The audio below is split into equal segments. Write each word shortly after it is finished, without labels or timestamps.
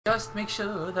Just make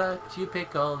sure that you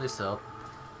pick all this up.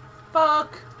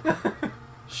 Fuck!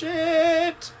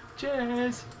 Shit!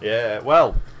 Cheers! Yeah,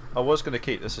 well, I was going to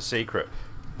keep this a secret,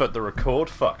 but the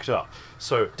record fucked up.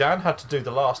 So Dan had to do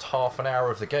the last half an hour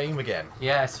of the game again.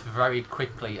 Yes, very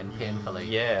quickly and painfully.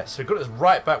 Yeah, so got us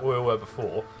right back where we were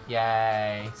before.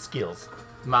 Yay. Skills.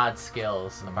 Mad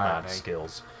skills, apparently. Mad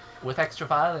skills. With extra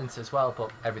violence as well,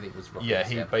 but everything was rough. Yeah,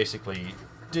 he basically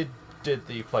did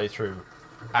the playthrough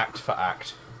act for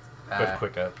act, but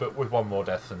quicker, but with one more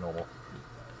death than normal.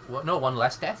 What, no, one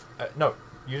less death? No,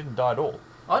 you didn't die at all.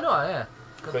 Oh, no, yeah.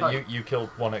 But you killed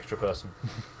one extra person.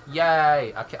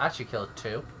 Yay! I actually killed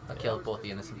two. I killed both the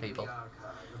innocent people.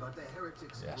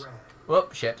 Yes.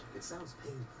 Whoop, shit.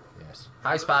 Yes.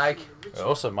 Hi, Spike. I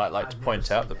also might like to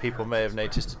point out that people may have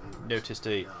noticed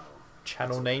a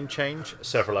channel name change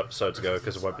several episodes ago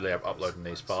because I won't be uploading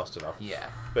these fast enough. Yeah.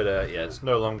 But yeah, it's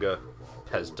no longer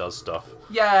Pezz Does Stuff.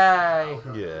 Yay!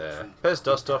 Yeah. Pezz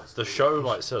Does Stuff. The show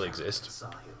might still exist.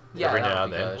 Yeah, every now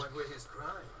and then.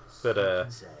 But the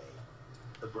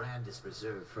brand is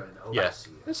preserved for an yes,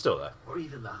 yeah, it's still there. Or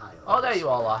even the high oh, there you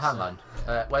all are. Hang on.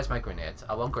 Where's my grenades?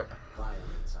 I want grenades.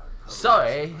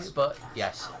 Sorry, but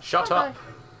yes. Shut up.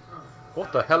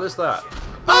 What the hell is that?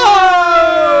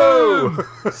 Oh!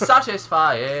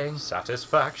 Satisfying.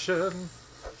 Satisfaction.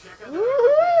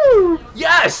 Woo!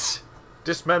 Yes!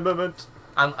 Dismemberment.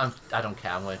 I don't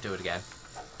care. I'm going to do it again.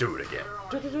 Do it again.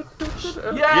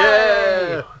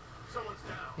 Yeah!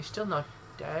 He's still not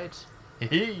dead.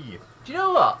 Hee. Do you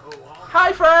know what?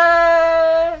 Hi,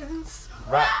 friends!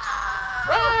 Rats.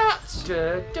 Rats!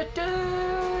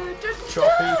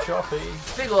 Choppy, choppy.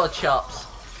 Big old chops.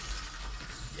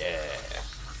 Yeah.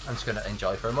 I'm just going to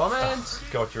enjoy for a moment. Oh,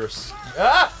 God, you're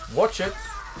a... Watch it.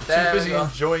 There too busy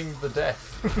enjoying the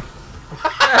death.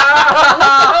 What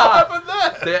happened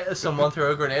there? Someone threw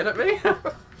a grenade at me.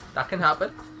 That can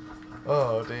happen.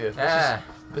 Oh, dear. Yeah.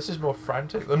 This is more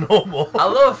frantic than normal. I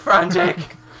love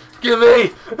frantic. Give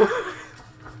me.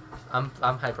 I'm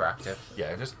hyperactive.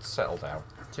 Yeah, just settle down.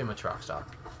 Too much rockstar.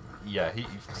 Yeah,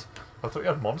 I thought you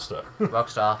had monster.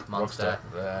 Rockstar, monster.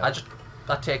 Rockstar.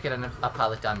 I take it in a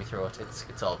pallet down my throat.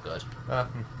 It's all good.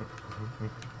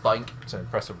 Boink. It's an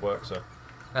impressive work, sir.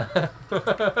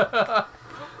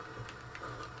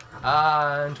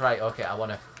 And right, okay, I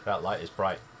wanna. That light is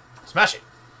bright. Smash it.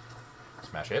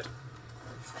 Smash it.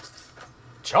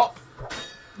 Chop.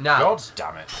 Now. God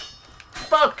damn it.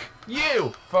 Fuck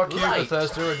you. Fuck Light. you,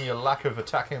 Bethesda, and your lack of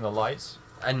attacking the lights.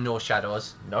 And no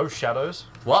shadows. No shadows.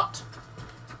 What?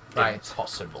 Right.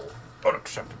 Impossible.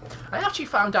 Unacceptable. I actually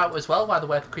found out as well why they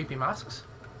wear the creepy masks.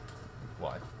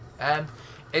 Why?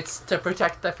 It's to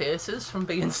protect their faces from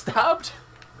being stabbed.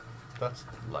 That's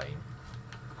lame.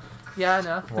 Yeah, I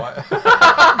know. Why?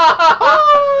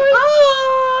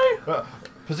 Hi!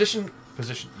 Position.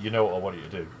 You know what I want you to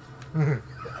do.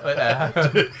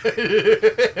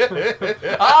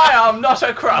 I am not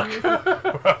a crook.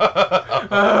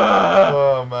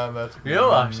 Oh man, that's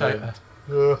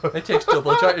it takes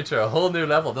double jointed to a whole new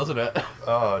level, doesn't it?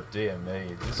 Oh dear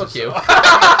me. Fuck you.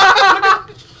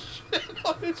 Shit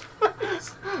on his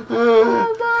face.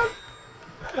 Oh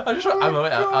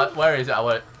man. Where is it?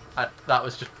 That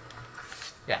was just.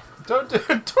 Yeah. Don't do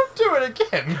it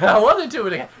again. I want to do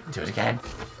it again. Do it again.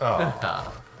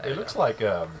 Oh. It looks like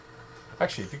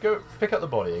actually, if you go pick up the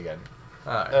body again.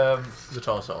 Alright. The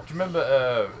torso. Do you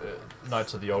remember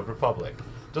Knights of the Old Republic?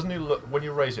 Doesn't he look, when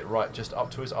you raise it right just up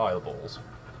to his eyeballs,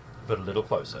 but a little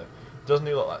closer? Doesn't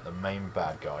he look like the main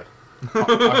bad guy?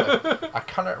 I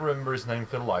cannot remember his name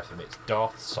for the life of me. It's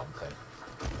Darth something.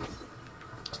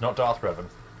 It's not Darth Revan.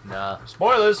 No.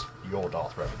 Spoilers. You're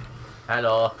Darth Revan.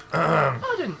 Hello.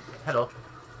 I didn't. Hello.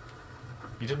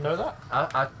 You didn't know that?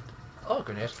 Oh,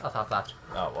 goodness. I thought that.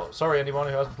 Oh, well, sorry anyone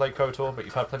who hasn't played KOTOR, but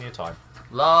you've had plenty of time.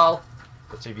 Lol.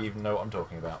 Let's see if you even know what I'm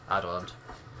talking about. I don't.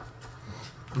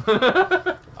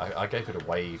 I gave it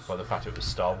away by the fact it was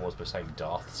Star Wars but saying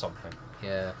Darth something.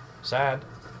 Yeah. Sad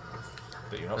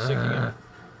that you're not singing it.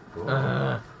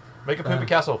 Make a poopy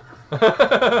castle.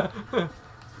 I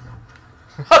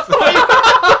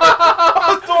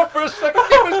thought for a second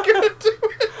he was going to do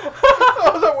it.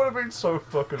 Oh, that would have been so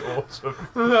fucking awesome.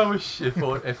 That was shit.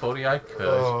 If only I could.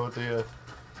 Oh dear.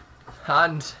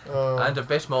 And a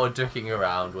bit more dicking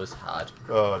around was had.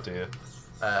 Oh dear.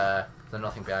 There's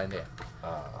nothing behind here.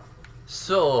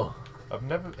 So. I've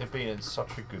never been in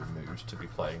such a good mood to be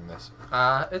playing this.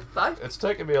 It's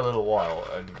taken me a little while,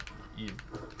 and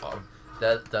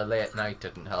the late night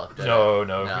didn't help. Did no. it?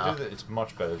 No. If you do that, it's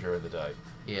much better during the day.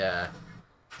 Yeah.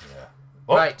 Yeah.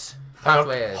 Oh, right.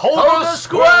 Halfway. Hold the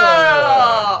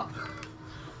square!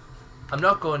 I'm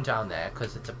not going down there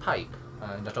because it's a pipe.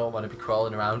 and I don't want to be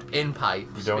crawling around in pipes.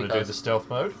 You don't want to do the stealth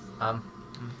mode?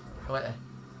 Wait,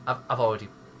 I've already...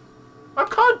 I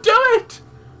can't do it!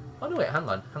 Oh no, wait, hang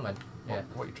on. Yeah.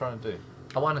 What are you trying to do?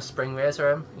 I want to spring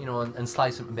razor him, you know, and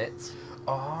slice him to bits.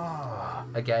 Ah.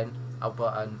 Again,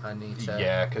 but I need to...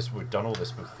 Yeah, because we've done all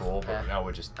this before, but now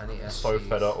we're just so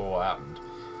fed up with what happened.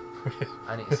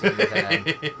 I need to see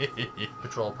the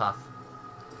patrol path.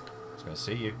 He's going to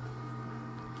see you.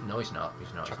 No, he's not.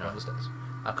 He's not. Chuck him on the stairs.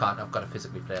 I can't. I've got to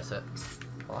physically place it.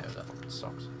 Oh, There we go. that fucking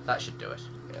sucks. That should do it.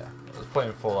 Yeah. I was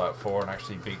playing Fallout 4 and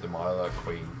actually beat the Milo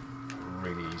Queen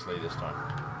really easily this time.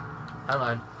 Hang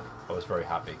on. I was very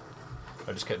happy.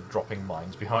 I just kept dropping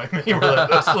mines behind me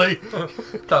relentlessly. Plump,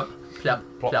 plump,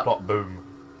 Plop, plump. plop, boom.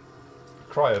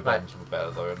 Cryo Right. bombs were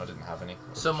better though, and I didn't have any.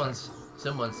 Someone's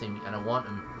seen me, and I want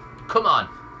him. Come on.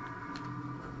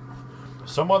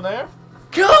 Someone there?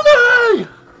 Kill me!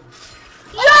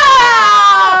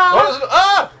 Yeah!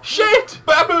 Ah! Shit!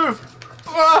 Bad move!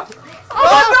 Ah!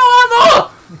 Oh no,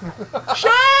 ammo!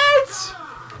 Shit!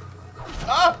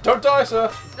 Ah! Don't die, sir!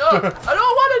 No, I don't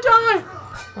want to die!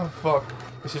 Oh fuck.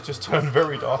 This has just turned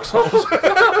very Dark Souls.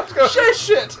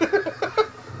 Shit!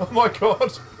 Oh my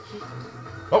god!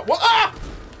 Oh, what? Ah!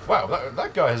 Wow,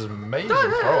 that guy has amazing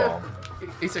throw arm.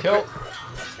 He's a Kill.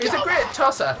 he's a great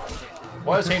tosser.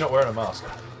 Why is he not wearing a mask?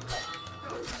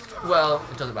 Well,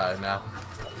 it doesn't matter now.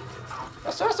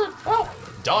 Assassin! Oh!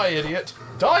 Die, idiot!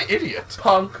 Die, idiot!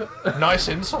 Punk. Nice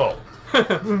insult. There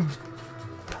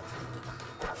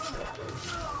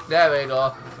we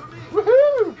go.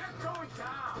 Woohoo!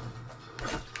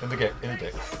 In the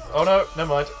dick. Oh no, never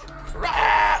mind.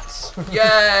 Rats!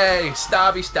 Yay!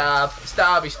 Stabby stab.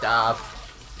 Stabby stab.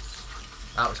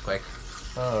 That was quick.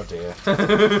 Oh dear.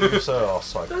 You so are That's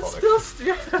psychotic. still...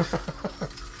 Yeah.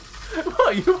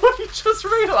 What, you just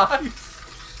realised?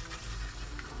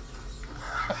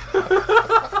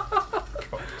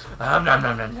 Nom nom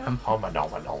nom nom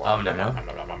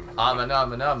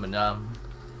nom. Nom.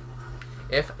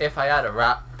 If I had a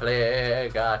rap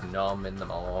plague, I'd nom in the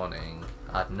morning.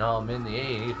 I'd nom in the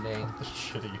evening. What the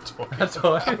shit are you talking That's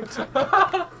about?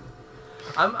 all.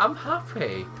 I'm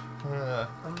happy. Yeah.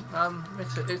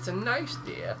 It's a nice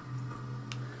day.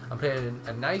 I'm playing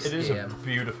a nice It is game. a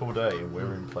beautiful day and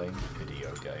we're in playing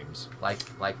video games. Like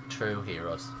true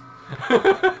heroes.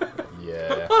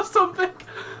 Yeah. Or something.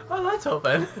 Oh, that's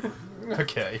open.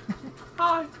 Okay.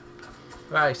 Hi.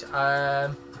 Right.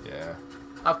 Yeah.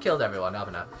 I've killed everyone,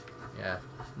 haven't I? Yeah.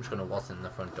 I'm just gonna waltz in the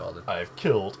front door then. I've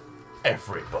killed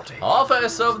everybody.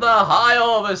 Office of the High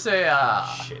Overseer.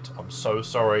 Shit, I'm so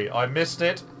sorry. I missed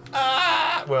it.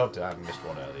 Ah! Well, I missed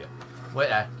one earlier. Wait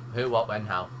there. Who, what, when,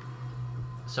 how?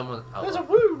 Someone. Oh, There's a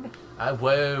wound. a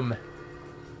womb.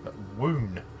 A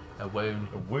wound. A wound.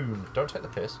 A wound. Don't take the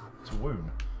piss. It's a wound.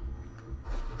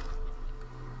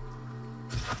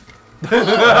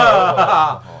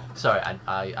 Sorry,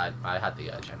 I had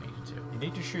the urge. I needed to. You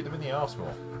need to shoot them in the arse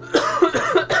more.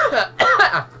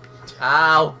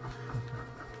 Ow.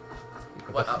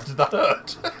 What? Did that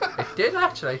hurt? It did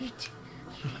actually.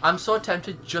 I'm so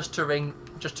tempted just to ring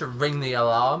the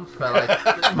alarm for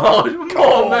like more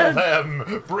Call men.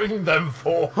 them! Bring them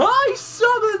forth! I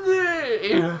summon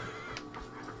thee!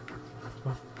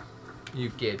 You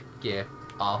gay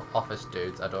office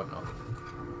dudes, I don't know.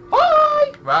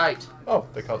 Hi! Right. Oh,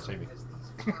 they can't see me.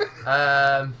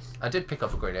 I did pick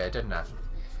up a grenade, didn't I?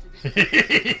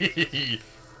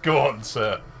 Go on,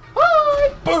 sir. Hi!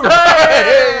 Boom!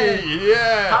 Hey! Hey!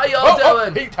 Yeah! How y'all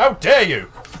doing? How dare you!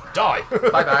 Die!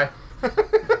 Bye bye.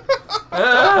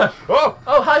 Oh!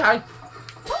 Oh, hi.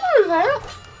 Hello there!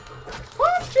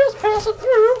 I'm just passing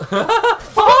through.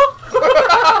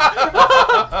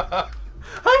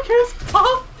 Hi, kids.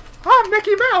 I'm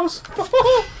Mickey Mouse.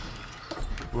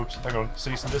 Whoops, hang on.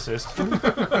 Cease and desist.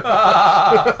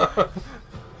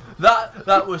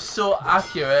 That was so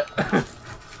accurate.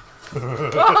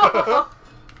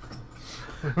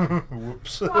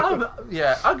 Whoops.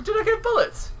 Yeah. Did I get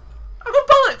bullets? I got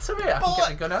bullets. Come here. I can get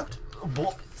the gun out.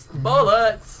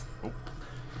 Bullets.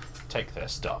 Take their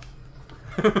stuff.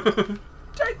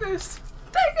 Take this.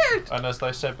 Take it. And as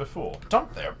they said before,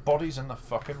 dump their bodies in the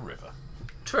fucking river.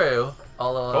 True.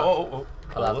 Although Oh.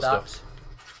 I'll All have the that. stuff.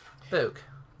 Book.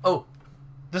 Oh.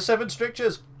 The 7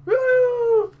 strictures.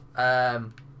 Woo! I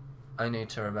need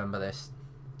to remember this.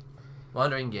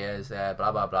 Wandering gears. Blah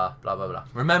blah blah blah blah blah.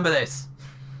 Remember this.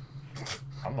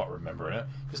 I'm not remembering it.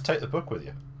 Just take the book with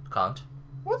you. Can't.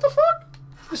 What the fuck?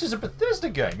 This is a Bethesda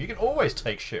game. You can always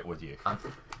take shit with you.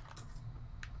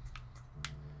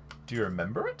 Do you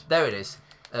remember it? There it is.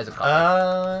 There's a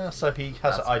copy. So he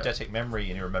has That's eidetic memory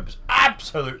and he remembers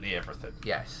absolutely everything.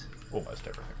 Yes. Almost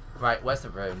everything. Right, where's the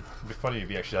room? It'd be funny if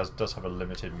he actually does have a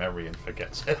limited memory and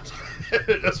forgets it.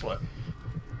 That's what.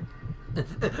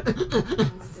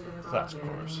 That's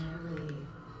gross.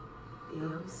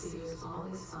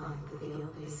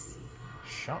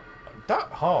 Shut. That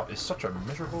heart is such a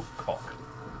miserable cock.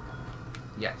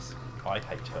 Yes. I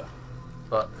hate her.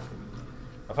 But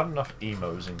I've had enough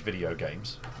emos in video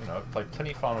games. You know, I've played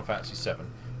plenty of Final Fantasy VII.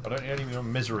 I don't need any more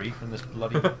misery from this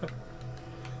bloody cock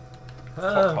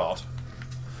heart.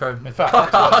 from In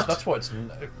fact, that's what it's.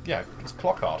 Yeah, it's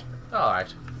clock heart.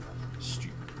 Alright.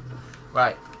 Stupid.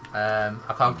 Right.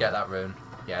 I can't get that rune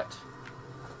yet.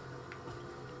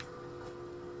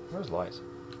 Where's lights?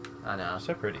 I know.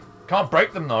 So pretty. Can't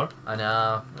break them though. I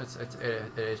know.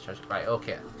 It is tragic. Right,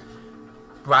 okay.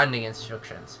 Branding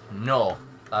instructions. No.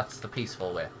 That's the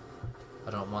peaceful way.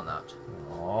 I don't want that.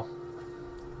 Aww.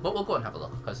 But we'll go and have a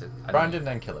look. Because Brandon,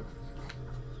 then kill him.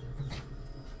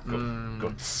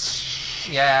 Good.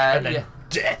 Yeah, And then yeah.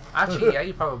 death. Actually, yeah,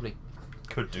 you probably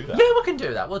could do that. Yeah, we can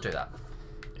do that. We'll do that.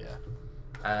 Yeah.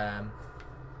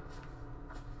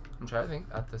 I'm trying to think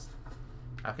at this.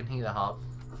 I can hear the harp.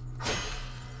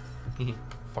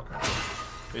 Fucking.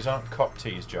 These aren't cock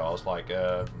tease jars like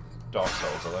Dark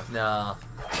Souls, are they? No.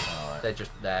 Alright. They're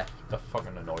just there. That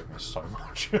fucking annoyed me so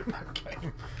much in that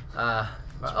game. Right.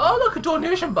 Oh, look, a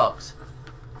donation box.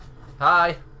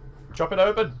 Hi. Chop it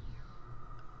open.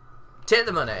 Take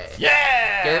the money.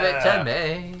 Yeah! Give it to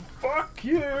me. Fuck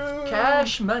you!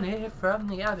 Cash money from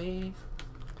the Abbey.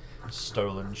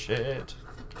 Stolen shit.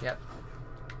 Yep.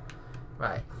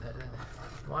 Right.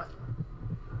 What?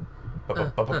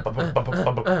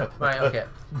 Right, okay.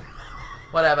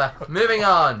 Whatever. Moving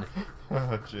on.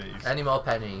 Oh, jeez. Any more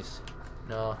pennies?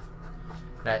 No.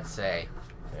 Let's see.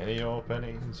 Any more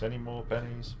pennies? Any more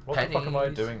pennies? What the fuck am I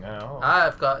doing now?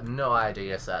 I've got no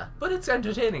idea, sir. But it's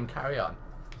entertaining. Carry on.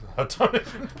 I don't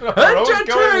even know where I was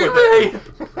going with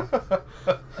it.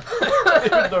 I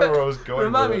don't even know where I was going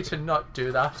Remind with me it. to not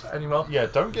do that anymore. Yeah,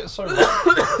 don't get so...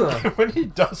 When he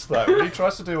does that, when he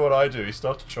tries to do what I do, he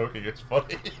starts choking. It's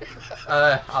funny.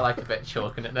 I like a bit of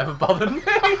choking. It never bothered me.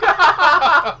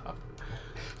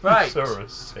 Right. You're a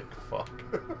sick fuck.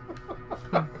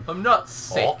 I'm not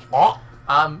sick.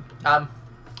 The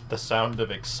sound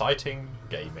of exciting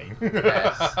gaming.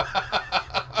 Yes.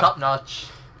 Top notch.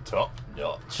 Top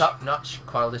notch. Top notch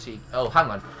quality. Oh, hang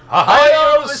on.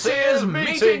 High Overseer's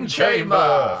Meeting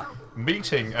Chamber.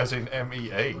 Meeting as in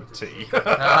M-E-A-T.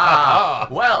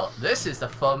 Well, this is the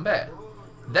fun bit.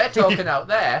 They're talking out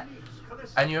there,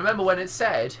 and you remember when it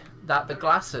said that the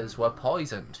glasses were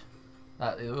poisoned?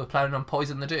 That they were planning on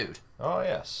poisoning the dude. Oh,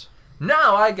 yes.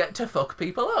 Now I get to fuck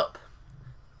people up.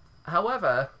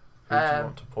 However, Who do you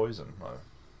want to poison, though?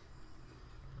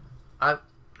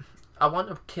 I want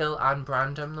to kill and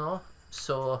brand them though.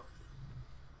 So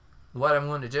what I'm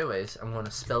going to do is I'm going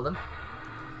to spill them,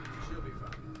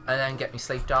 and then get me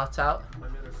sleep darts out.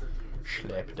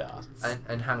 Sleep darts.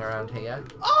 And hang around here.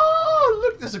 Oh,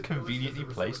 look! There's a conveniently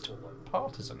placed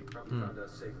partisan.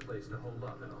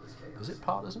 Is it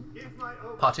partisan?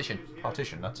 Partition.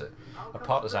 Partition. That's it. A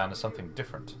partisan is something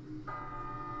different.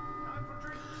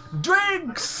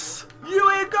 Drinks!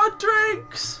 You ain't got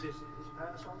drinks!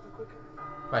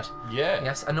 Right. Yeah.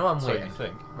 Yes, I know I'm So waiting. you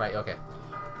think? Right, okay.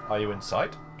 Are you in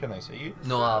sight? Can they see you?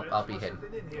 No, I'll be hidden.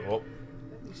 Oh.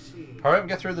 Hurry up and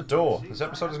get through the door. This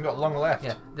episode hasn't got long left.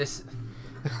 Yeah, this...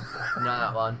 Not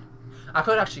that one. I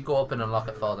could actually go up and unlock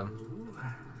it for them.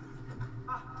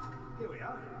 Here we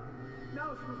are.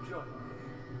 Now if you'll join me.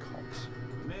 Cons.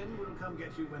 The men will come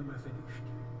get you when we're finished.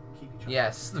 Keep each other.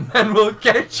 Yes, the men will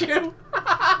get you!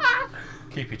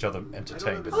 Keep each other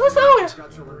entertained. Oh, is that way?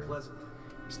 Got somewhere pleasant.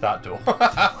 It's that door.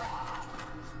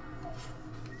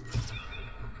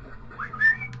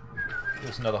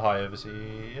 There's another high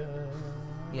overseer.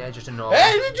 Yeah, just a normal.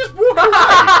 Hey, he just walked away!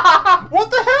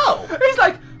 What the hell? He's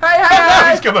like, hey, hey,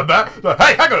 He's hey! coming back. Like,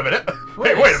 hey, hang on a minute.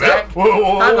 Wait a minute. sec. Whoa, whoa,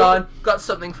 whoa. Hang on, got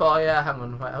something for you. Hang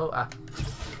on, wait,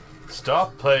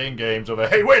 Stop playing games over.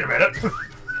 Hey, wait a minute. It's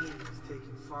taking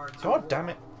far too God damn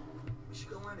it. We should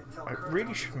go in and tell I Kurt really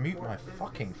how should much mute more my business.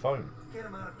 fucking phone. Get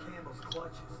him out of Campbell's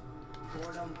clutches.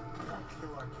 Boredom won't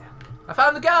kill our captain. I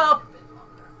found the girl!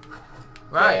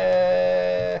 Right.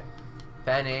 Yeah.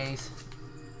 Pennies.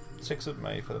 6th of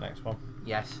May for the next one.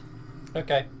 Yes.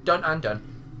 Okay. Done and done.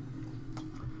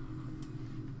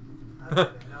 I've had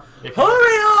enough. If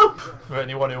Hurry up! For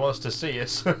anyone who wants to see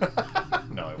us.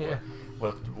 No, Yeah.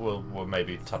 we'll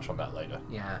maybe touch on that later.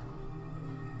 Yeah.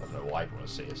 I don't know why you want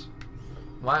to see us.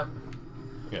 Why?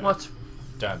 You know, What?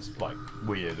 Dan's like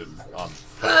weird and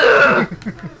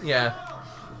Yeah.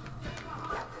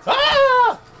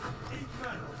 Ah!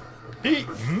 Heat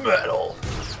metal!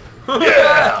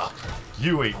 Yeah!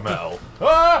 You eat metal.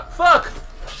 Ah! Fuck!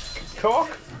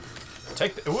 Cock!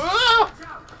 Take the. Ah!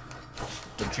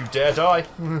 Don't you dare die!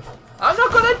 I'm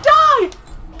not gonna die!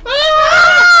 No!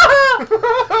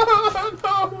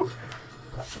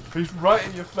 He's right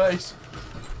in your face.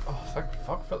 Oh, thank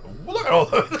fuck for look at all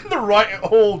the right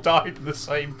all died in the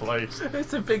same place.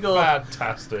 It's a big old.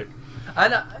 Fantastic.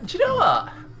 And do you know what?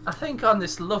 I think on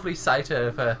this lovely site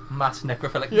of mass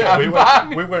necrophilic Yeah,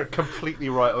 gangbang, we went completely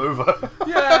right over.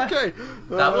 Yeah. Okay.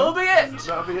 that will be it.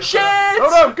 That'll be it. Shit!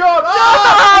 Oh no, God! No!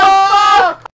 Ah!